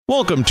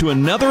Welcome to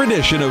another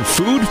edition of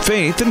Food,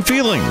 Faith, and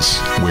Feelings,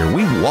 where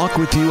we walk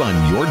with you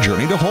on your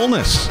journey to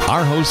wholeness.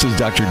 Our host is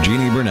Dr.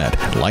 Jeannie Burnett,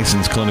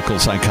 licensed clinical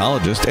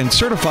psychologist and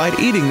certified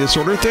eating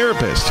disorder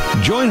therapist.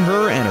 Join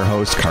her and her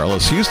host,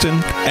 Carlos Houston,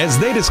 as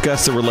they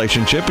discuss the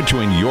relationship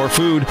between your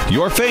food,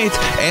 your faith,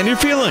 and your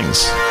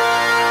feelings.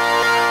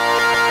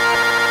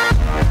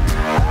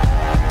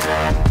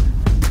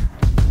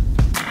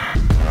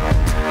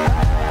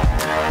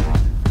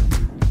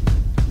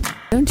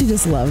 Don't you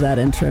just love that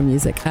intro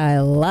music? I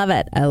love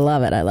it. I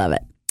love it. I love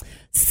it.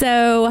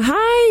 So,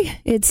 hi,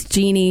 it's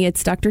Jeannie.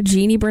 It's Dr.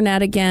 Jeannie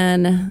Burnett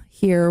again,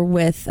 here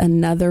with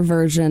another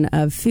version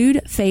of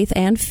Food, Faith,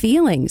 and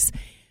Feelings.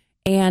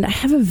 And I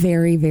have a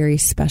very, very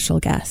special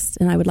guest,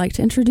 and I would like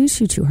to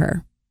introduce you to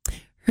her.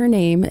 Her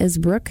name is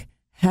Brooke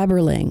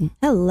Haberling.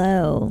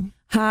 Hello.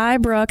 Hi,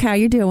 Brooke. How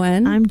you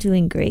doing? I'm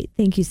doing great.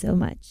 Thank you so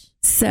much.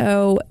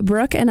 So,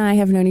 Brooke and I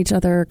have known each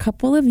other a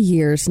couple of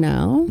years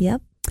now.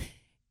 Yep.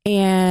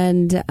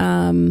 And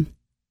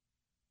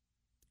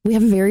we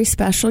have a very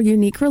special,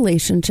 unique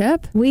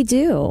relationship. We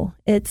do.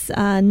 It's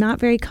not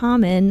very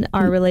common,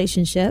 our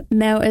relationship.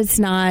 No, it's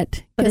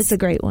not. But it's a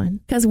great one.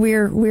 Because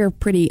we're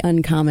pretty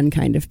uncommon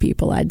kind of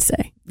people, I'd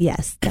say.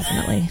 Yes,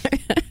 definitely.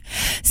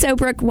 So,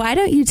 Brooke, why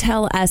don't you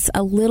tell us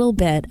a little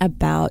bit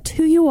about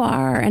who you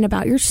are and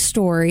about your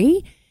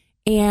story,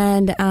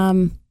 and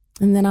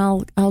then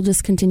I'll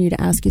just continue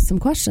to ask you some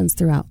questions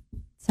throughout.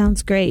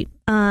 Sounds great.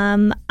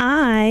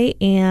 I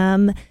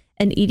am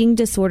an eating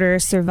disorder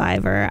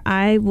survivor.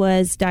 I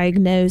was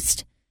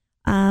diagnosed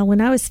when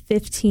I was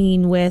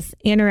 15 with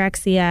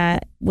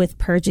anorexia with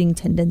purging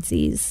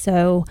tendencies.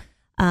 So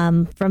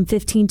from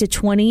 15 to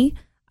 20,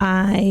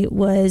 I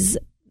was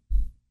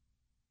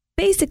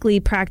basically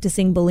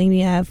practicing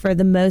bulimia for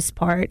the most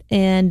part.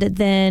 And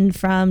then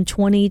from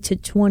 20 to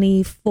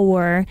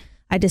 24,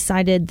 I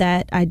decided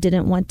that I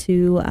didn't want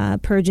to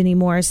purge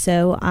anymore.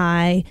 So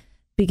I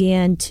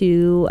began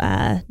to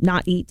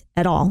not eat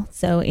at all.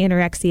 So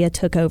anorexia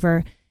took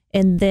over.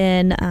 And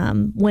then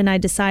when I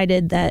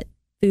decided that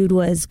food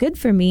was good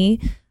for me,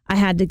 I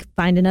had to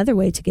find another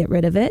way to get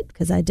rid of it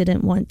because I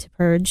didn't want to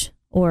purge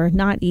or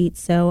not eat.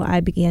 So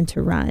I began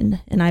to run,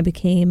 and I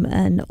became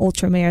an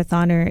ultra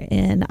marathoner,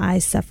 and I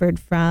suffered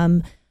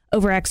from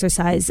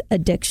overexercise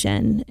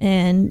addiction.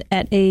 And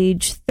at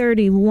age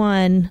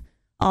 31,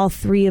 all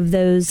three of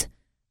those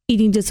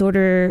eating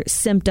disorder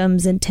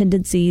symptoms and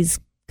tendencies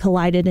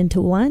collided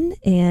into one,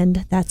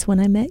 and that's when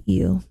I met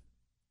you.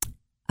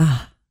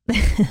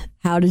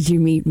 How did you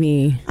meet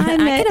me? I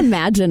can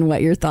imagine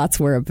what your thoughts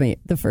were of me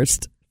the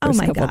first couple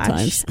of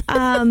times.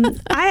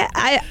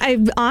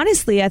 I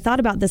honestly, I thought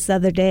about this the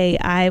other day.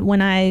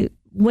 When I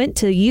went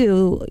to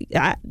you,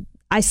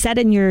 I sat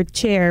in your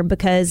chair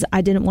because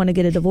I didn't want to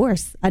get a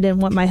divorce. I didn't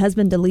want my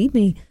husband to leave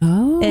me.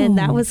 Oh. And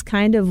that was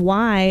kind of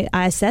why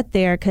I sat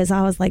there, because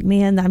I was like,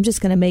 man, I'm just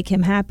going to make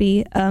him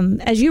happy.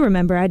 As you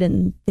remember, I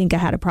didn't think I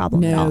had a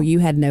problem at all. No, you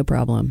had no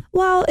problem.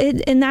 Well,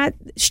 and that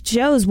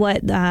shows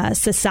what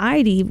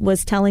society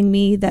was telling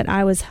me, that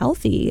I was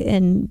healthy.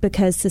 And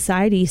because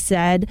society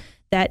said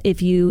that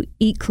if you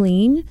eat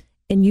clean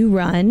and you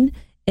run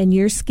and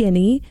you're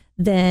skinny,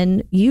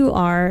 then you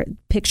are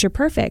picture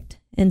perfect.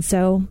 And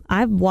so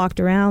I've walked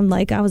around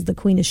like I was the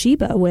Queen of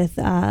Sheba with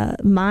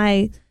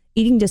my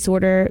eating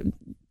disorder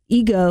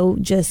ego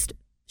just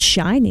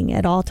shining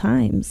at all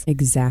times.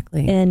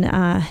 Exactly. And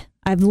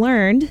I've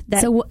learned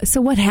that.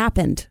 So what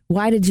happened?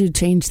 Why did you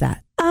change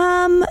that?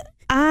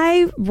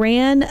 I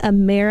ran a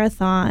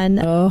marathon.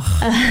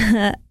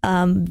 It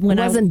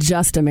wasn't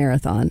just a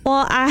marathon.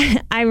 Well,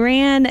 I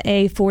ran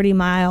a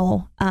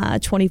 40-mile,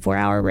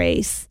 24-hour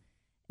race.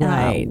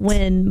 Right.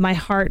 When my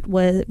heart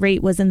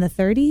rate was in the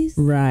 30s.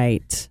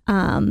 Right.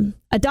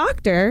 A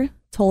doctor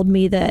told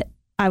me that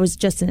I was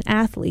just an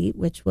athlete,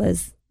 which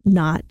was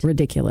not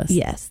ridiculous.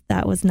 Yes,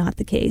 that was not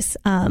the case.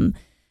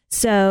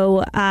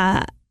 So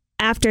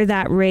after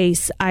that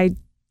race, I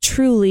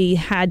truly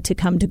had to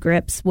come to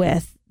grips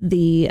with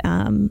the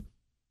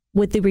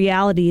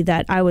reality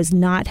that I was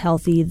not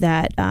healthy,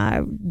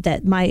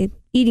 that my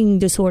eating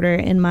disorder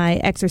and my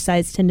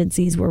exercise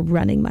tendencies were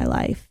running my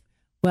life.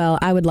 Well,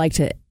 I would like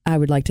to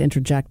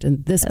interject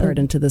in this part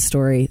into the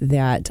story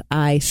that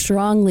I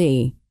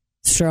strongly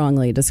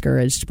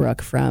discouraged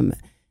Brooke from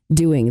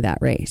doing that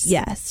race.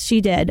 Yes, she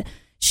did.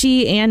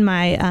 She and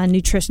my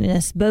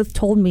nutritionist both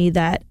told me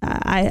that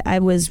I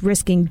was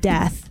risking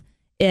death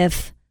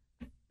if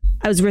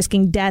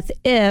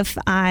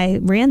I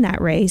ran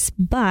that race.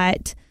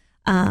 But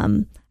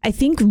I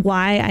think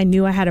why I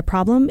knew I had a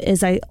problem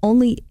is I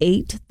only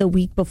ate the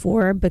week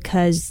before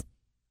because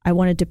I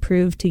wanted to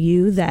prove to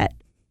you that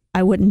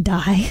I wouldn't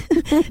die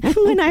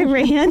when I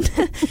ran.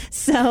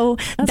 So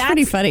that's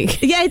pretty funny.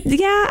 Yeah.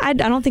 I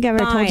don't think I've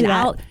ever told you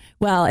that.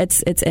 Well,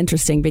 it's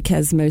interesting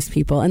because most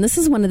people, and this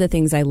is one of the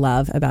things I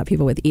love about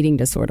people with eating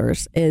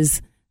disorders,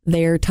 is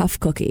they're tough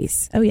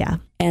cookies. Oh, yeah.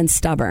 And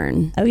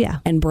stubborn. Oh, yeah.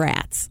 And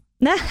brats.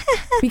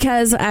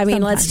 Because, I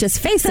mean, let's just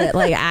face it,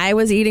 like I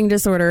was eating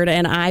disordered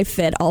and I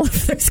fit all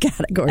of those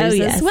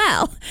categories as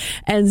well.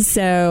 And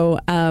so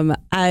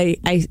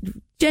I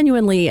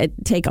genuinely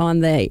take on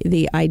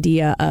the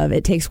idea of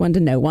it takes one to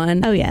know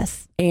one. Oh,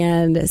 yes.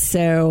 And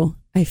so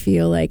I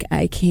feel like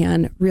I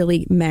can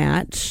really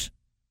match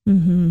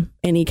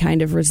any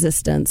kind of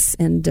resistance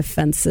and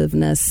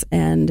defensiveness.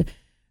 And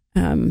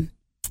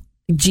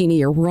Jeannie,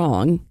 you're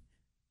wrong.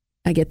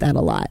 I get that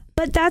a lot.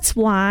 But that's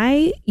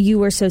why you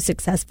were so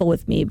successful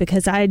with me,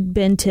 because I'd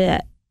been to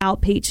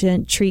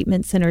outpatient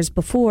treatment centers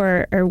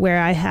before, or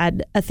where I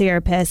had a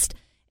therapist,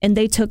 and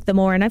they took the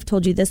more, and I've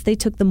told you this, they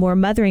took the more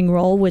mothering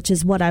role, which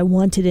is what I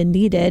wanted and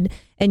needed.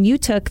 And you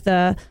took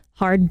the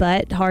hard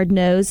butt, hard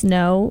nose,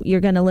 no,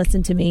 you're going to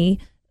listen to me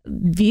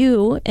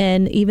view.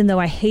 And even though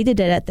I hated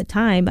it at the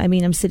time, I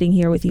mean, I'm sitting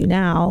here with you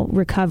now,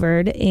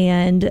 recovered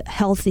and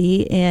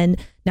healthy, and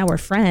now we're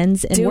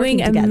friends and doing working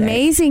together.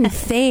 Amazing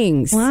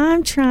things. Well,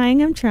 I'm trying.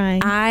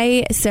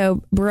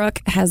 So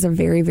Brooke has a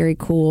very, very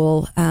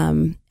cool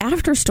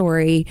after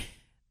story,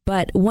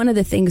 but one of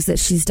the things that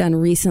she's done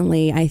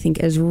recently, I think,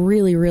 is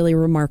really, really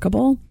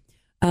remarkable.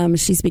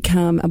 She's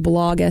become a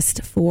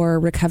bloggist for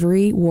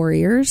Recovery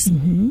Warriors,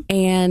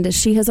 and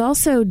she has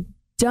also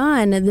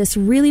done this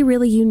really,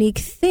 really unique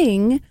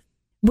thing,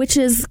 which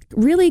is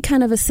really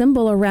kind of a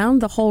symbol around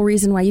the whole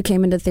reason why you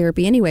came into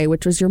therapy anyway,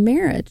 which was your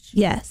marriage.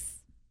 Yes.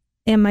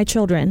 And my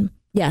children.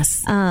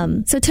 Yes.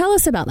 So tell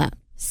us about that.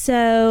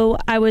 So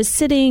I was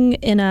sitting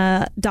in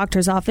a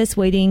doctor's office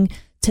waiting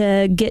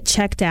to get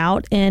checked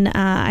out, and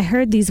I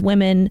heard these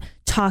women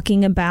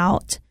talking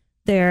about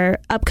their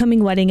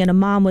upcoming wedding, and a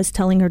mom was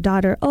telling her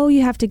daughter, oh,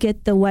 you have to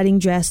get the wedding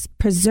dress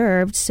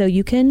preserved so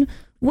you can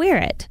wear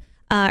it.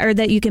 Or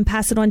that you can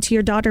pass it on to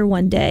your daughter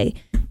one day.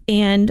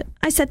 And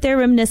I sat there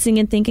reminiscing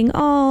and thinking,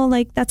 oh,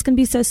 like, that's going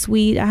to be so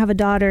sweet. I have a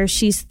daughter.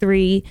 She's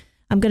 3.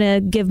 I'm going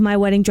to give my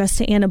wedding dress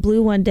to Anna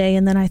Blue one day.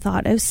 And then I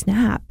thought, oh,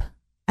 snap.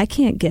 I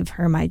can't give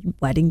her my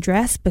wedding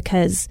dress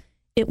because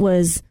it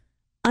was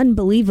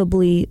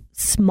unbelievably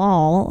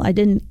small. I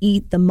didn't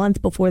eat the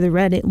month before the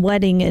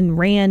wedding and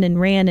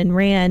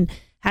ran.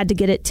 Had to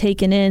get it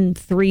taken in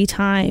 3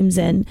 times.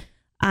 And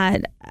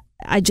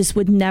I just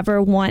would never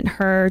want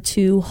her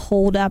to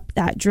hold up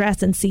that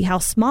dress and see how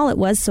small it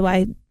was. So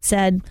I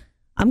said,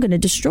 I'm going to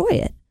destroy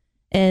it.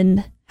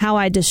 And how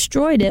I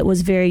destroyed it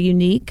was very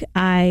unique.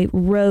 I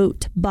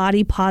wrote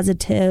body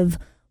positive,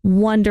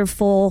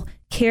 wonderful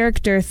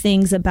character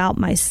things about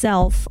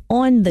myself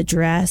on the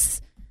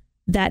dress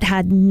that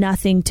had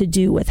nothing to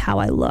do with how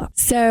I looked.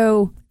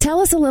 So tell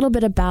us a little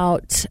bit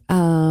about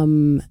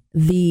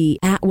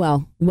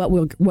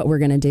what we're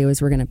going to do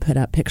is we're going to put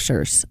up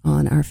pictures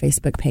on our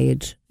Facebook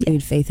page,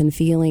 Food, Faith, and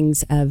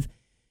Feelings, of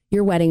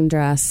your wedding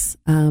dress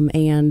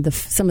and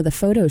some of the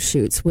photo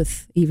shoots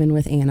with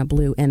Anna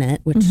Blue in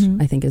it, which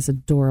I think is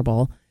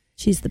adorable.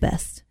 She's the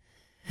best.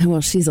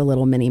 Well, she's a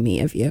little mini me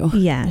of you.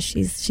 Yeah,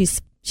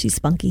 she's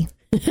spunky.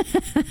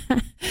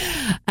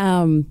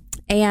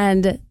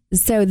 And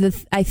so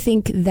I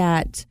think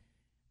that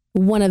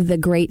one of the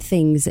great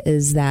things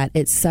is that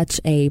it's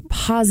such a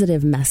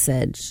positive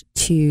message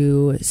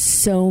to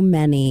so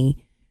many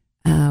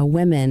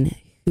women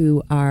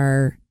who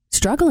are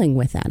struggling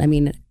with that. I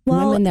mean,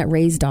 women that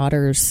raise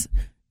daughters,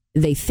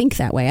 they think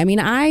that way. I mean,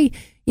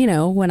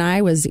 when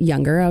I was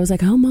younger, I was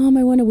like, oh, Mom,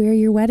 I want to wear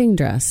your wedding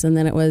dress. And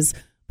then it was,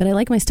 but I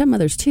like my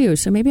stepmother's too.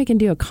 So maybe I can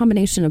do a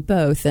combination of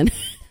both. And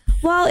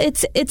well,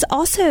 it's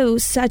also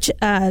such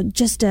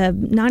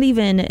not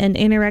even an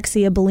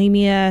anorexia,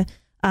 bulimia,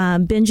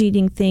 binge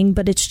eating thing,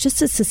 but it's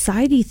just a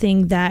society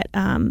thing that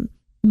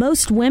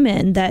most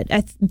women,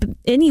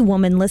 any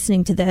woman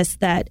listening to this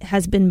that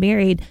has been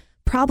married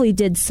probably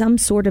did some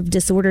sort of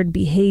disordered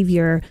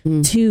behavior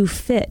to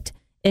fit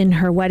in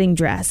her wedding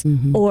dress.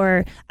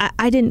 Or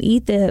I didn't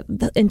eat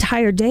the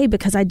entire day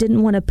because I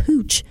didn't want to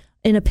pooch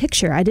in a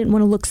picture. I didn't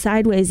want to look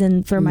sideways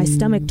and for my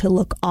stomach to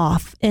look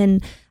off.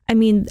 And I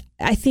mean,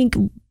 I think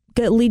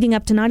leading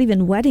up to not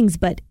even weddings,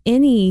 but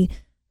any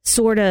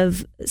sort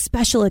of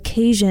special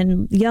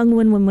occasion, young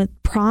women with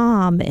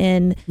prom,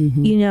 and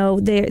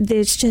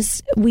there's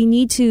just, we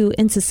need to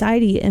in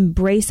society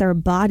embrace our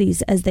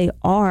bodies as they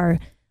are.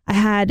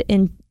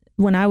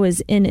 When I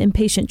was in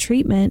inpatient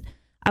treatment,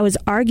 I was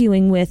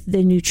arguing with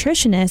the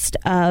nutritionist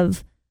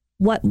of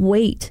what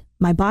weight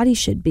my body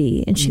should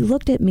be, and she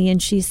looked at me and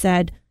she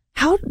said,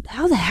 how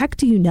the heck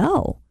do you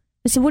know?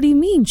 I said, what do you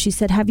mean? She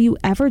said, have you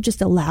ever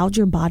just allowed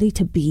your body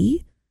to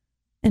be?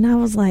 And I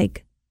was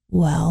like,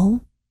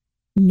 well,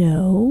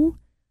 no,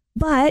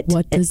 but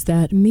what does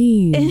that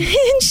mean? And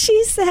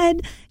she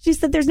said,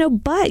 there's no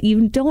but.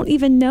 You don't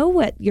even know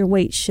what your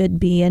weight should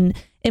be. And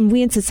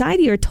we in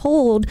society are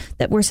told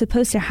that we're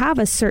supposed to have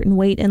a certain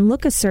weight and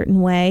look a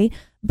certain way,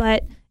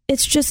 but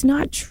it's just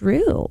not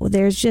true.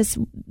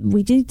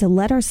 We need to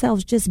let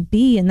ourselves just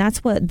be. And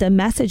that's what the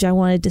message I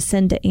wanted to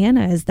send to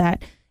Anna is,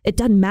 that it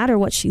doesn't matter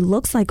what she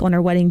looks like on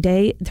her wedding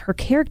day. Her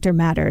character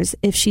matters.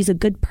 If she's a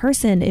good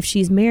person, if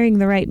she's marrying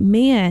the right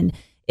man,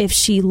 if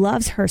she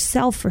loves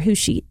herself for who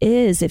she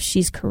is, if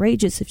she's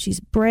courageous, if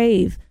she's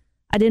brave.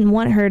 I didn't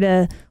want her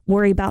to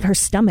worry about her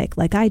stomach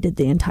like I did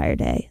the entire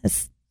day.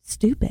 That's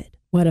stupid.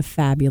 What a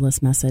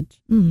fabulous message.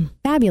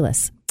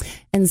 Fabulous.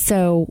 And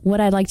so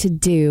what I'd like to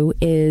do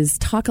is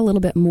talk a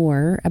little bit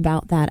more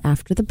about that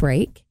after the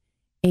break.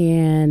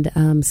 And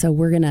so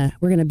we're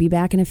gonna be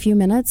back in a few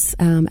minutes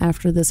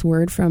after this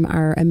word from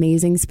our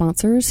amazing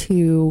sponsors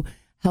who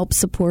help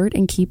support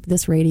and keep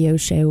this radio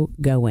show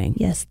going.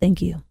 Yes,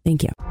 thank you.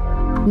 Thank you.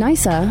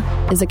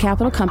 NYSA is a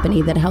capital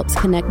company that helps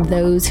connect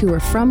those who are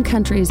from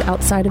countries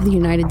outside of the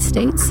United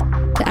States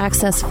to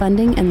access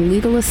funding and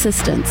legal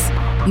assistance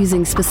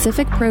using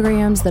specific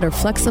programs that are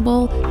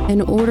flexible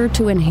in order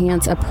to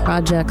enhance a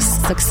project's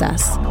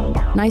success.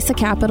 NYSA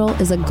Capital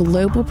is a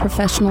global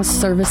professional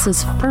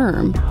services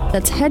firm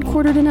that's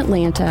headquartered in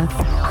Atlanta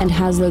and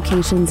has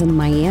locations in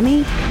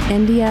Miami,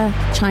 India,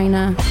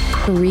 China,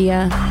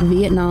 Korea,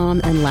 Vietnam,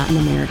 and Latin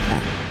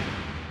America.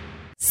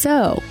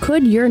 So,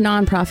 could your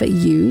nonprofit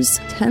use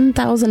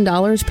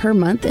 $10,000 per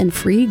month in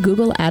free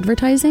Google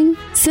advertising?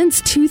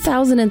 Since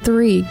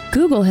 2003,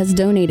 Google has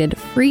donated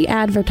free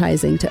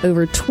advertising to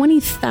over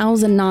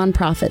 20,000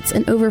 nonprofits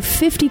in over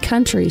 50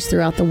 countries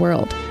throughout the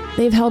world.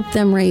 They've helped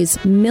them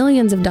raise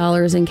millions of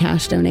dollars in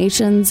cash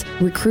donations,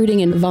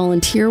 recruiting and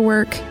volunteer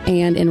work,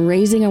 and in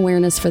raising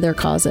awareness for their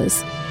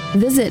causes.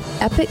 Visit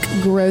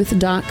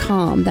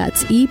epicgrowth.com,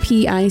 that's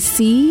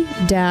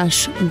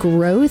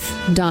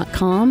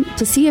EPIC-growth.com,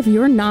 to see if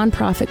your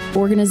nonprofit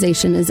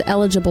organization is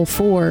eligible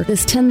for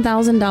this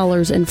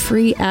 $10,000 in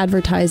free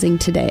advertising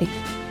today.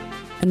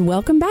 And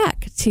welcome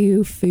back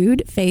to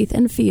Food, Faith,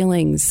 and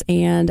Feelings.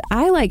 And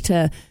I like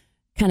to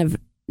kind of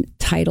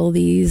title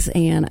these,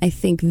 and I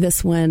think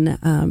this one,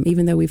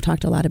 even though we've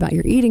talked a lot about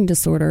your eating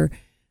disorder,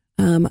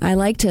 I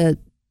like to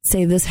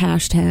say this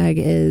hashtag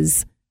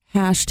is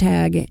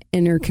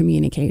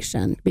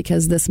 #intercommunication,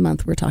 because this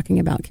month we're talking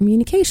about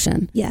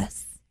communication.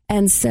 Yes.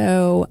 And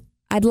so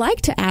I'd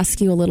like to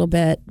ask you a little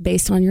bit,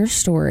 based on your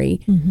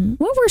story,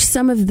 what were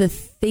some of the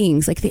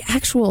things, like the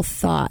actual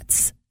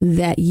thoughts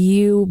that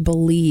you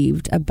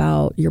believed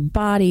about your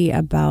body,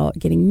 about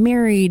getting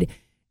married,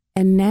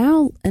 and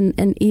now,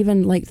 and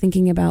even like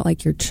thinking about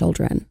like your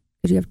children,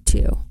 because you have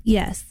 2.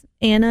 Yes.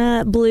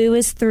 Anna Blue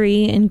is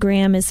 3 and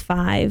Graham is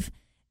 5.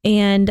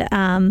 And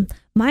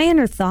my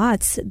inner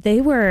thoughts,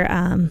 they were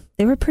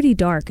pretty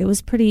dark. It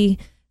was pretty,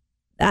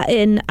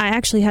 and I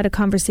actually had a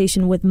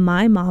conversation with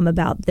my mom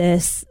about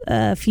this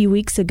a few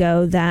weeks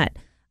ago, that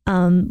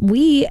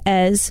we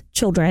as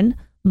children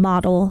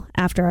model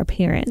after our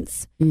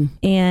parents.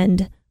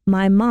 And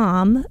my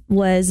mom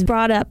was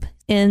brought up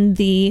in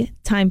the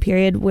time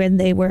period when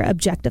they were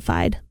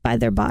objectified by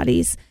their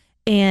bodies.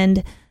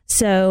 And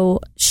so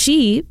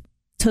she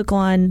took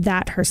on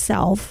that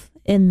herself,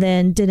 and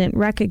then didn't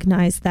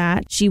recognize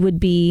that she would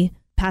be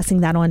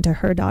passing that on to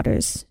her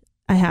daughters.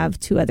 I have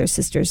 2 other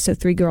sisters, so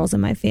 3 girls in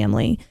my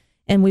family.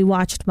 And we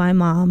watched my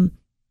mom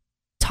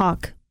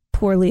talk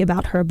poorly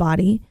about her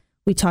body.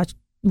 We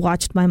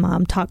watched my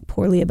mom talk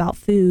poorly about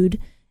food.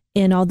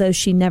 And although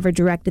she never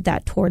directed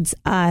that towards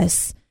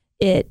us,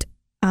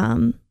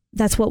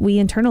 that's what we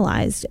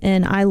internalized.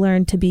 And I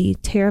learned to be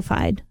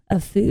terrified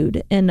of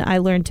food, and I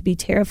learned to be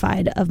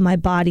terrified of my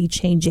body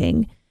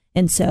changing.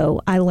 And so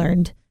I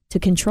learned to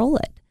control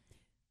it.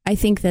 I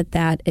think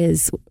that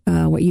is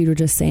what you were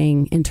just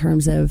saying in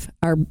terms of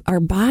our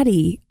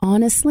body,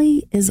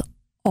 honestly, is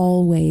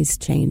always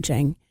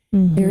changing.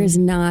 There is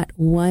not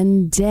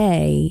one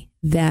day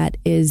that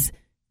is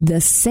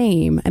the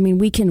same. I mean,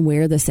 we can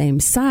wear the same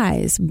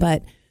size,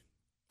 but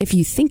if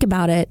you think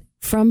about it,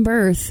 from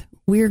birth,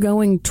 we're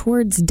going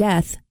towards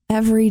death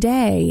every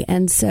day.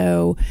 And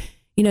so,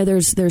 you know,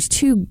 there's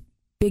 2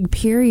 big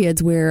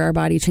periods where our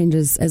body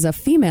changes. As a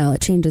female, it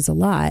changes a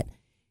lot.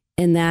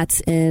 And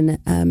that's in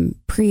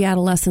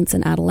pre-adolescence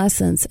and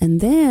adolescence.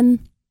 And then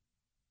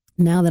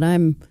now that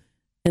I'm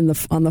on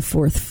the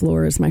 4th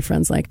floor, as my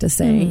friends like to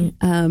say,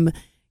 in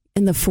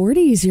the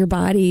 40s, your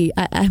body,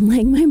 I'm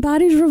like, my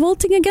body's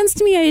revolting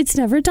against me. It's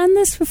never done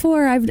this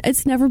before.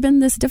 It's never been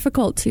this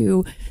difficult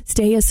to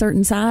stay a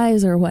certain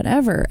size or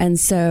whatever. And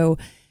so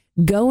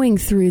going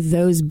through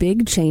those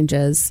big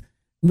changes,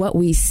 what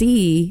we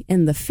see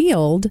in the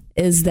field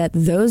is that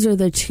those are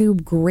the 2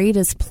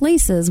 greatest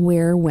places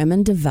where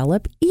women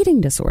develop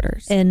eating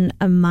disorders. And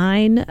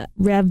mine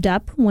revved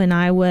up when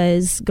I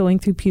was going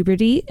through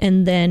puberty,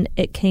 and then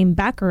it came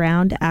back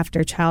around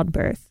after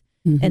childbirth.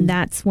 And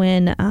that's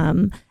when,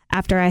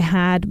 after I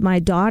had my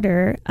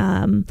daughter,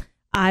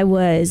 I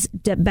was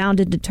bound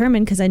and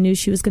determined, because I knew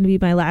she was going to be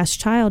my last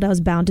child. I was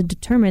bound and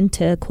determined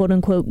to, quote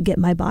unquote, get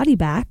my body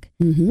back.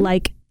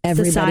 Like,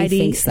 everybody society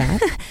thinks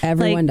that.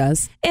 Everyone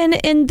does.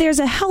 And there's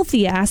a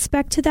healthy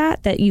aspect to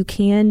that you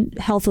can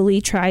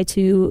healthily try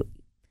to,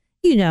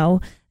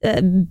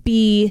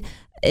 be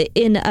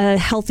in a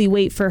healthy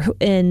weight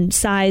in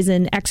size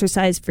and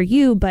exercise for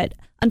you. But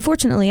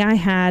unfortunately, I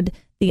had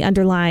the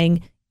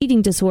underlying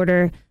eating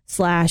disorder /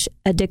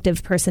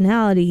 addictive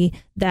personality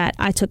that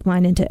I took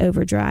mine into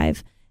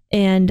overdrive.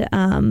 And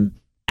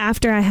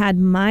after I had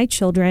my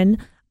children,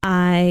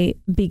 I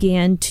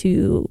began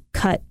to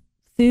cut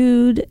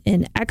food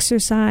and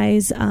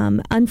exercise.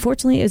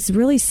 Unfortunately, it's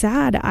really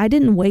sad. I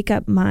didn't wake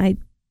up my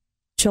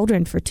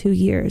children for 2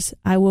 years.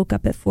 I woke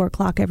up at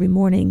 4:00 every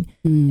morning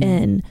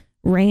and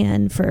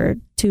ran for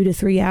 2 to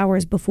 3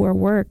 hours before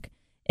work.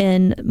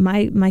 And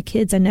my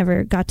kids, I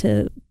never got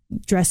to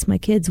dress my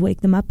kids,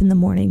 wake them up in the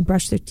morning,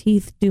 brush their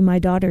teeth, do my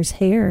daughter's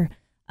hair.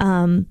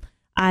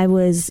 I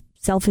was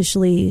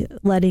selfishly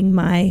letting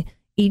my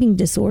eating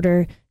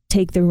disorder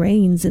take the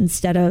reins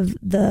instead of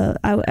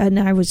and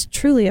I was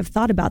truly, I've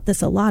thought about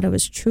this a lot. I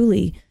was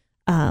truly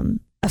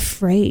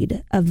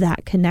afraid of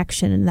that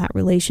connection and that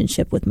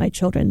relationship with my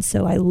children.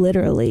 So I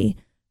literally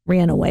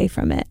ran away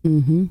from it.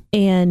 Mm-hmm.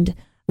 And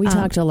we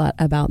talked a lot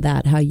about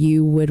that, how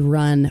you would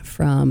run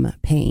from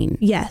pain.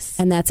 Yes.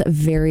 And that's a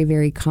very,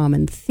 very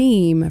common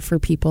theme for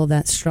people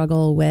that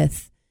struggle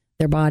with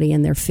their body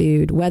and their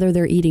food, whether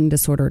they're eating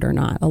disordered or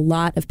not. A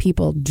lot of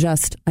people,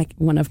 just like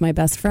one of my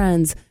best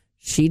friends,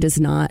 she does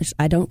not.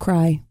 I don't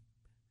cry.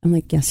 I'm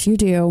like, yes, you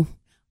do.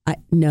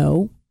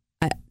 No.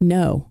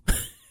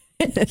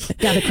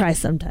 Gotta cry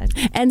sometimes.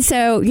 And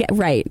so, yeah,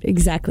 right,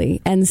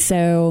 exactly. And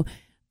so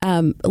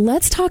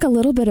let's talk a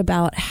little bit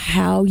about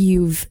how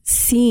you've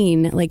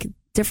seen like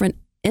different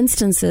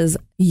instances,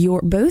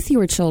 both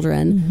your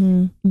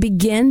children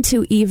begin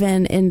to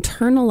even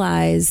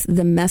internalize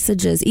the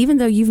messages, even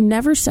though you've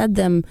never said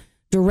them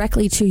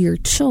directly to your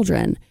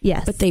children.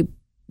 Yes. But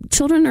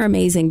children are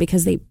amazing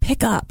because they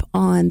pick up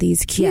on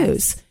these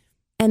cues. Yes.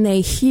 And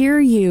they hear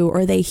you,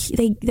 or they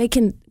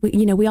can,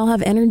 we all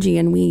have energy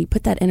and we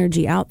put that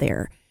energy out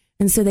there.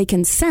 And so they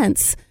can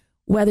sense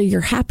whether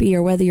you're happy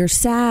or whether you're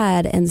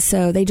sad. And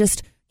so they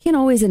just can't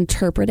always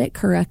interpret it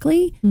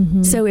correctly.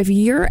 Mm-hmm. So if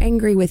you're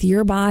angry with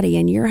your body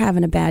and you're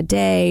having a bad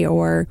day,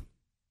 or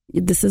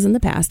this is in the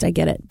past, I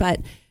get it. But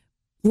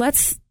let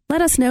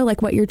us know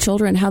like what your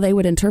children, how they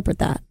would interpret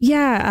that.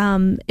 Yeah.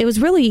 It was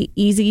really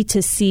easy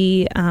to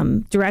see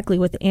directly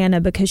with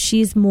Anna because she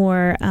was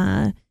more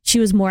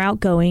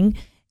outgoing.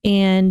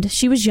 And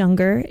she was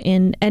younger,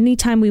 and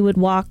anytime we would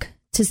walk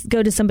to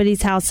go to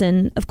somebody's house,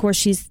 and of course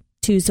she's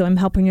 2, so I'm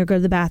helping her go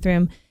to the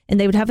bathroom, and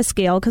they would have a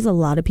scale because a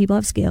lot of people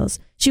have scales.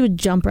 She would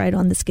jump right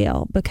on the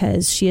scale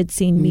because she had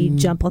seen me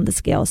jump on the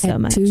scale so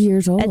much. At 2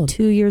 years old? At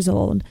 2 years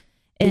old.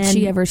 Did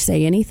she ever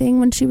say anything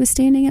when she was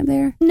standing up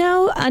there?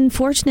 No,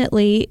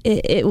 unfortunately,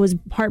 it was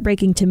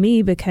heartbreaking to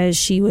me because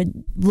she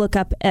would look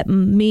up at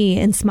me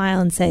and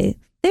smile and say,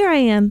 "There I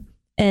am."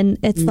 And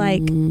it's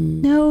like,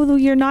 no,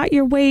 you're not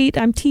your weight.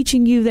 I'm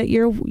teaching you that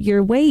you're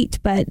your weight,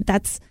 but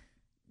that's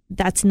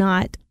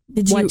not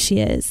what she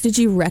is. Did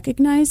you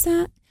recognize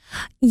that?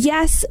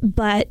 Yes,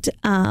 but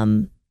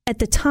at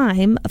the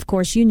time, of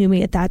course, you knew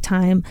me at that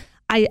time.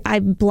 I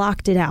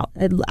blocked it out.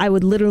 I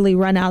would literally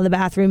run out of the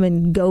bathroom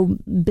and go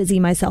busy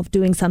myself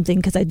doing something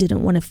because I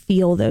didn't want to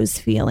feel those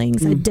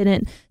feelings. I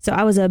didn't. So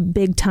I was a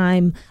big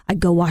time,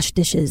 I'd go wash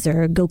dishes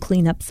or go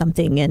clean up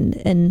something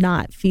and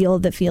not feel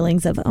the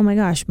feelings of, oh my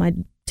gosh, my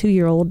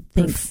 2-year-old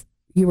thinks.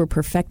 You were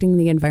perfecting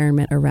the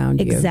environment around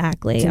you.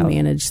 Exactly. To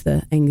manage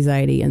the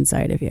anxiety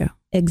inside of you.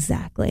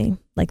 Exactly.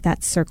 Like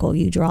that circle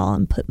you draw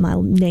and put my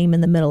name in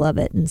the middle of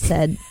it and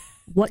said,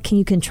 what can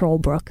you control,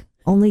 Brooke?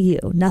 Only you,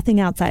 nothing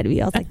outside of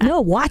you. I was like,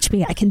 no, watch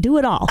me. I can do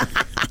it all.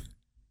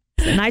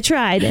 And I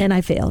tried and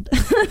I failed.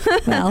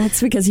 Well,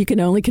 it's because you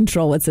can only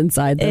control what's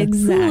inside the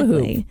hula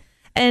hoop.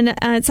 And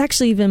it's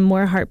actually even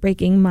more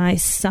heartbreaking, my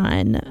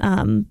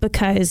son,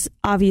 because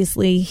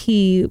obviously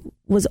he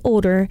was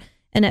older.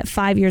 And at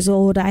 5 years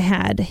old, I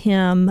had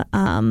him.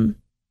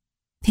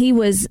 He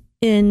was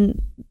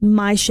in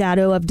my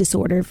shadow of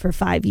disorder for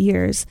 5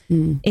 years.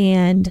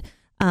 And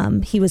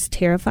he was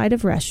terrified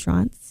of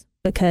restaurants.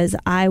 Because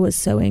I was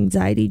so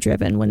anxiety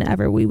driven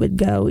whenever we would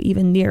go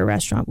even near a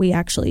restaurant. We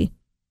actually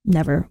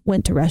never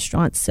went to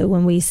restaurants. So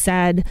when we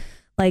said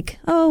like,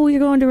 oh, we're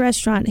going to a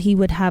restaurant, he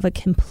would have a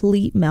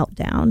complete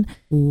meltdown.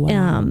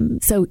 Wow.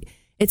 So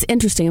it's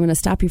interesting. I'm going to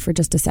stop you for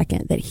just a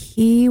second, that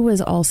he was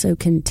also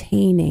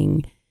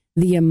containing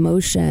the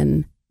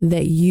emotion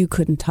that you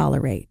couldn't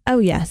tolerate. Oh,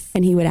 yes.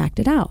 And he would act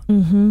it out.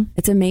 Mm-hmm.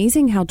 It's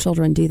amazing how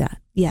children do that.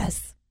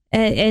 Yes.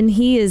 And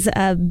he is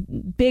a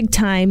big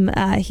time.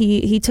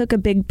 He took a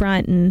big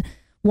brunt, and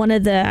one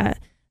of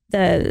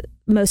the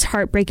most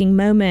heartbreaking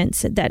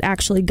moments that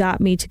actually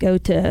got me to go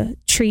to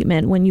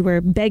treatment when you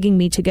were begging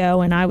me to go,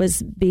 and I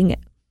was being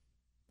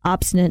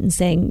obstinate and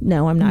saying,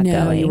 no, I'm not going.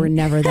 No, you were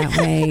never that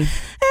way.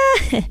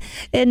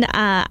 And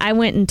I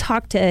went and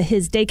talked to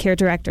his daycare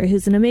director,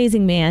 who's an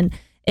amazing man,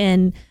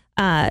 and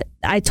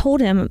I told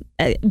him,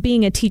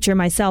 being a teacher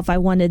myself, I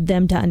wanted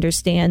them to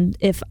understand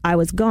if I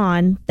was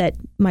gone that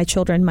my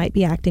children might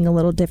be acting a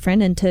little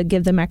different, and to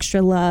give them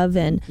extra love,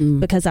 and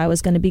because I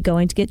was going to be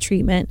going to get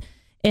treatment.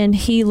 And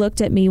he looked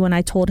at me when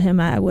I told him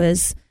I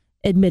was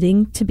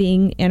admitting to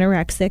being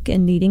anorexic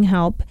and needing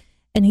help,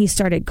 and he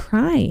started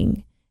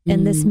crying.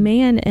 And this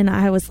man, and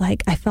I was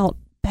like, I felt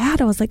bad.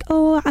 I was like,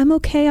 oh, I'm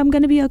okay. I'm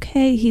going to be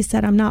okay. He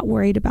said, I'm not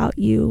worried about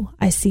you.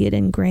 I see it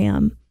in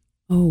Graham.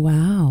 Oh,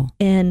 wow.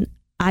 And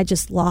I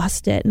just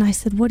lost it. And I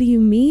said, what do you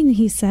mean?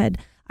 He said,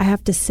 I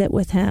have to sit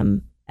with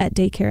him at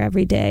daycare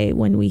every day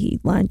when we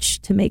eat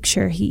lunch to make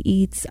sure he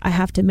eats. I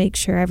have to make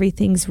sure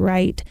everything's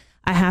right.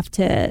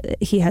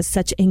 He has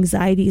such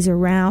anxieties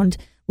around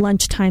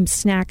lunchtime,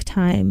 snack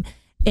time.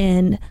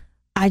 And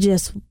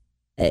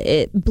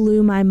it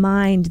blew my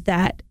mind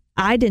that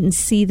I didn't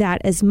see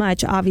that as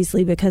much,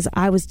 obviously, because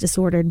I was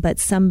disordered, but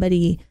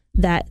somebody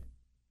that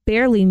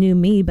barely knew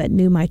me, but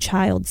knew my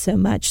child so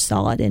much,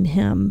 saw it in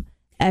him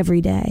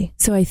every day.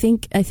 So I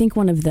think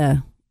one of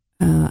the,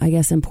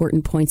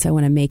 important points I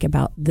want to make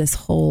about this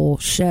whole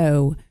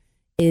show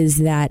is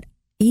that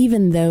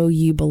even though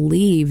you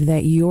believe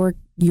that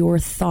your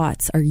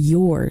thoughts are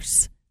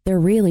yours, they're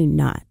really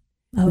not.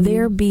 Oh,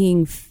 they're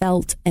being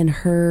felt and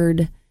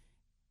heard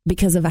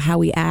because of how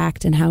we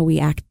act and how we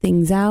act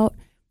things out.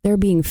 They're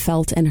being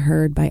felt and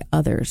heard by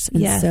others.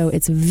 And yes. So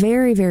it's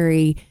very,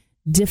 very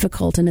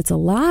difficult, and it's a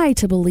lie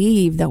to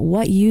believe that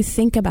what you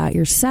think about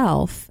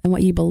yourself and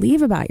what you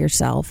believe about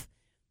yourself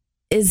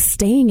is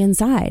staying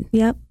inside.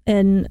 Yep.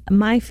 And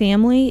my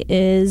family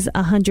is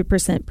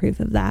 100% proof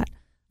of that.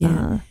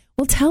 Yeah.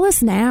 Well, tell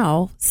us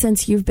now,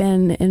 since you've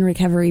been in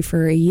recovery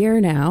for a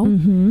year now,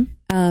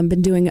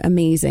 been doing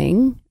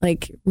amazing,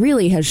 like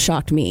really has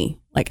shocked me.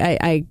 Like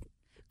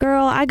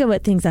Girl, I go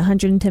at things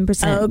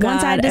 110%. Oh, God.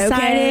 Once I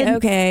decided.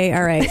 Okay.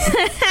 All right.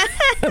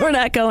 We're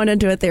not going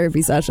into a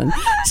therapy session.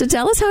 So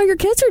tell us how your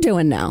kids are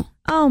doing now.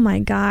 Oh my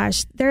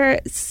gosh.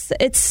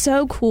 It's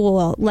so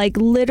cool. Like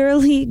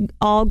literally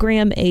all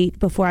Graham ate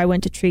before I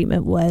went to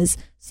treatment was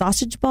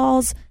sausage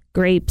balls,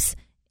 grapes,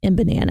 and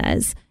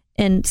bananas,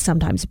 and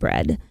sometimes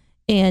bread.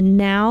 And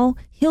now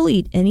he'll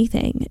eat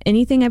anything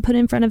I put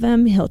in front of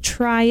him. He'll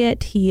try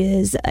it. He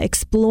is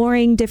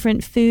exploring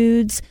different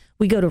foods.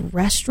 We go to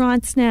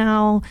restaurants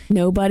now.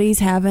 Nobody's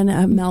having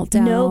a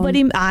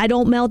meltdown. I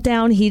don't melt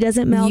down. He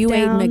doesn't melt down. You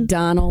ate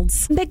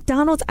McDonald's.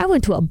 I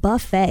went to a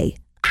buffet.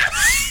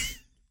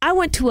 I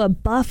went to a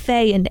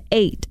buffet and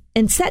ate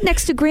and sat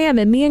next to Graham,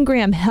 and me and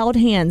Graham held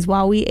hands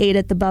while we ate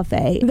at the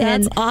buffet.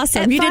 That's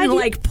awesome. You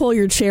didn't pull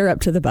your chair up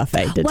to the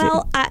buffet, did you?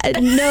 Well,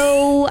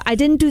 no, I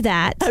didn't do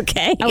that.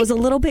 Okay. I was a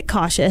little bit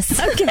cautious.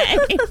 Okay.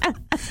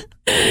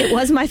 It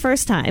was my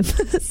first time.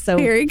 So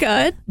very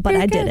good. But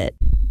I did it.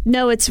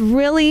 No, it's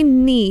really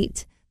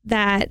neat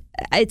that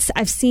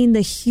I've seen the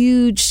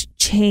huge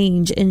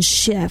change and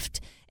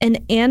shift.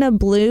 And Anna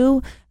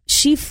Blue,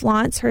 she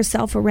flaunts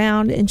herself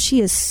around and she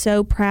is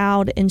so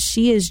proud, and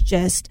she is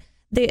just,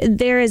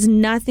 there is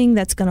nothing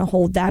that's going to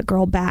hold that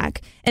girl back.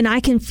 And I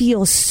can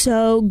feel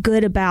so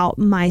good about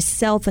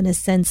myself in a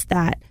sense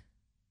that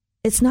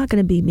it's not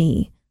going to be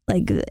me.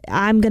 Like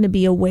I'm going to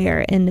be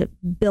aware and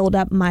build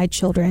up my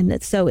children.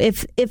 So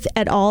if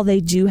at all they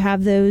do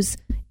have those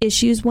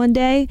issues one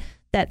day,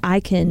 that I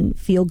can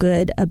feel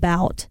good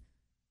about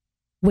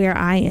where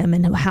I am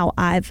and how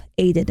I've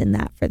aided in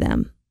that for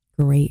them.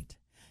 Great.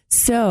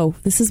 So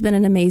this has been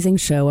an amazing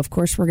show. Of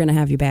course, we're going to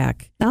have you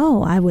back.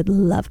 Oh, I would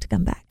love to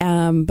come back.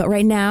 But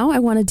right now, I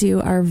want to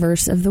do our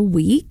verse of the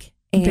week.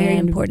 Very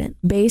important.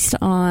 Based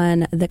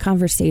on the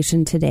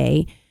conversation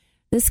today,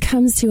 this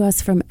comes to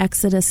us from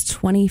Exodus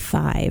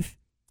 25.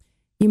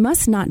 You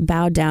must not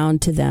bow down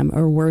to them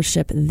or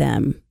worship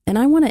them. And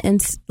I want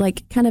to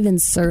kind of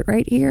insert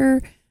right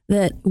here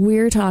that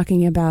we're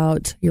talking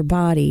about your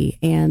body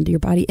and your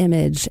body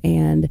image,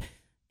 and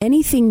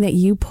anything that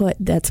you put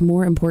that's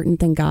more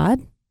important than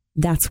God,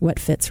 that's what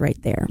fits right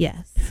there.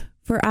 Yes.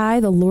 For I,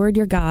 the Lord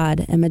your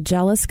God, am a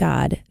jealous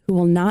God who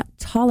will not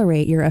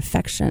tolerate your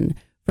affection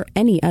for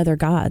any other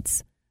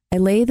gods. I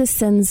lay the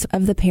sins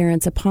of the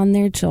parents upon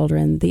their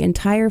children. The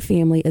entire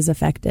family is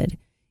affected,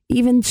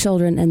 even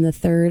children in the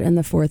third and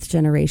the fourth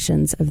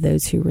generations of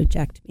those who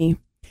reject me.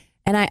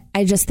 And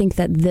I just think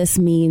that this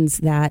means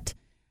that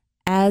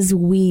as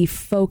we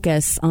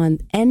focus on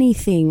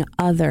anything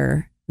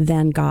other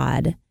than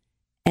God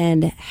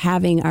and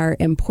having our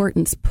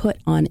importance put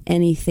on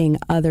anything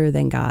other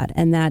than God,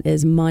 and that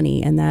is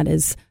money, and that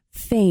is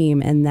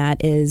fame, and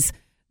that is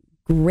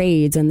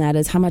grades, and that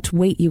is how much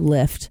weight you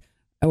lift,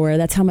 or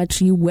that's how much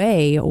you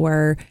weigh,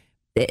 or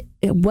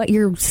what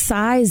your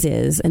size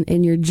is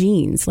in your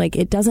genes. Like,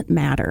 it doesn't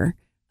matter.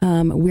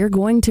 We're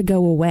going to go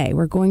away.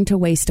 We're going to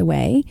waste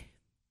away,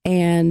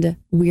 and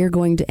we're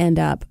going to end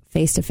up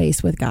face to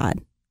face with God.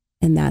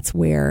 And that's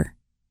where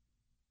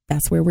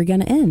we're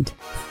going to end.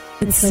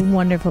 It's a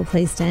wonderful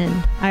place to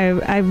end.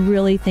 I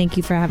really thank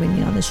you for having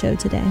me on the show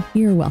today.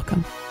 You're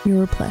welcome.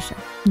 You're a pleasure.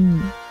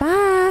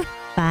 Bye.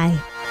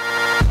 Bye.